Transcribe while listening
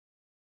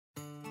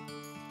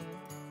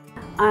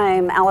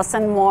I'm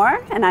Alison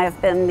Moore, and I've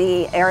been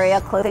the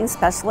area clothing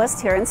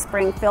specialist here in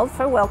Springfield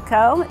for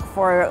Wilco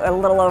for a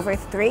little over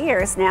 3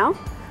 years now.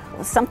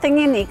 Something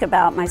unique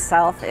about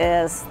myself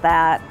is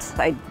that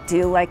I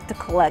do like to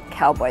collect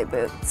cowboy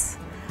boots.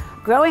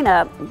 Growing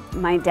up,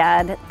 my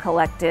dad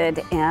collected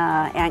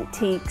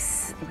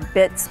antiques,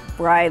 bits,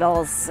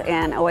 bridles,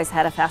 and always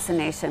had a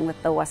fascination with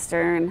the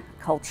Western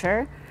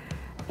culture,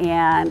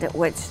 and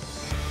which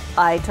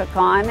I took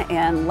on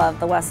and loved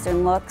the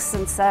Western looks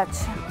and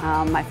such.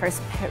 My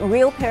first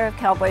real pair of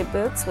cowboy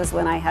boots was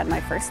when I had my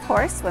first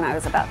horse when I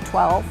was about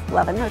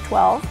 11 or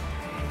 12.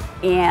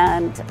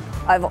 And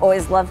I've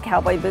always loved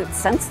cowboy boots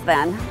since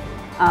then.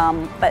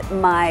 But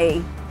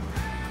my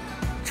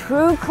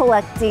true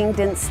collecting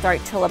didn't start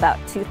till about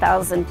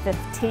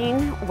 2015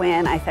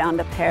 when I found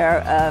a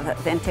pair of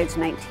vintage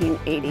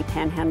 1980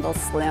 Panhandle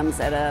Slims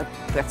at a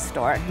thrift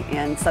store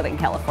in Southern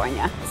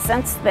California.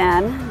 Since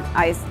then,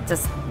 I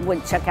just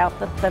would check out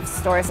the thrift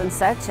stores and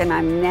such, and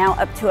I'm now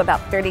up to about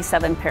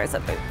 37 pairs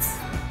of boots.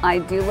 I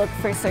do look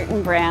for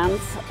certain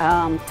brands.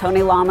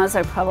 Tony Lamas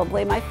are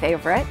probably my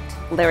favorite.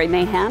 Larry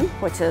Mahan,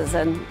 which is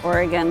an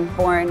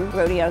Oregon-born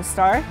rodeo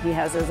star. He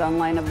has his own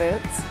line of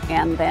boots.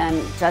 And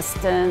then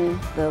Justin,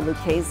 the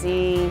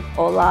Lucchese,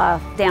 Ola,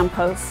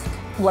 Dampost,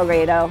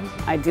 Laredo.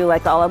 I do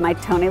like all of my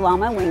Tony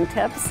Lama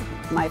wingtips.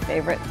 My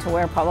favorite to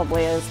wear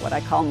probably is what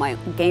I call my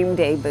game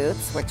day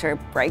boots, which are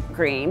bright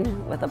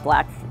green with a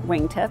black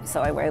wingtip.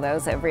 So I wear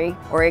those every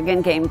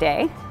Oregon game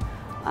day.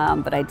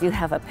 But I do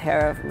have a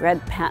pair of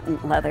red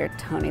patent leather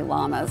Tony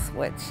Lamas,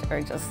 which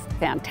are just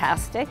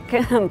fantastic.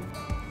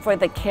 For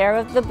the care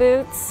of the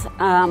boots,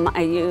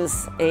 I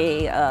use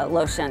a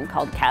lotion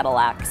called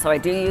Cadillac. So I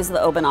do use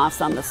the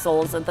Oben-Offs on the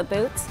soles of the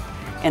boots,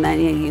 and then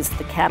you use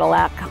the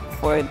Cadillac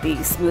for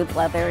the smooth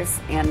leathers,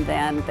 and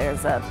then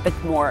there's a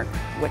Bickmore,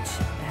 which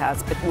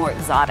has Bickmore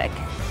Exotic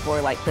for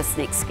like the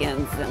snake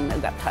skins and the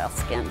reptile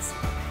skins.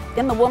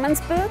 In the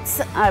women's boots,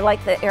 I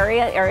like the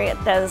Area. Area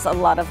does a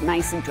lot of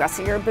nice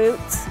dressier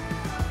boots,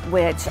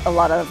 which a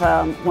lot of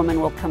women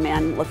will come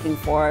in looking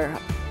for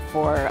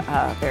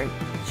their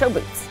show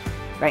boots.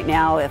 Right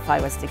now, if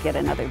I was to get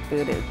another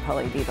boot, it would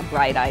probably be the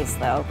Bright Eyes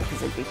though,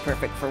 because it'd be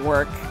perfect for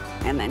work,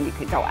 and then you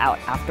could go out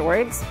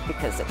afterwards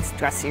because it's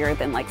dressier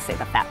than like say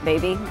the Fat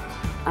Baby.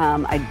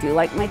 I do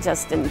like my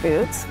Justin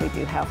boots. We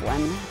do have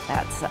one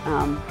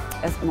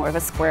that's more of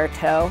a square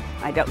toe.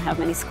 I don't have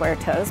many square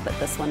toes, but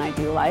this one I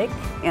do like.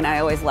 And I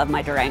always love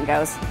my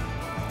Durangos.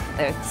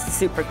 They're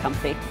super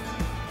comfy.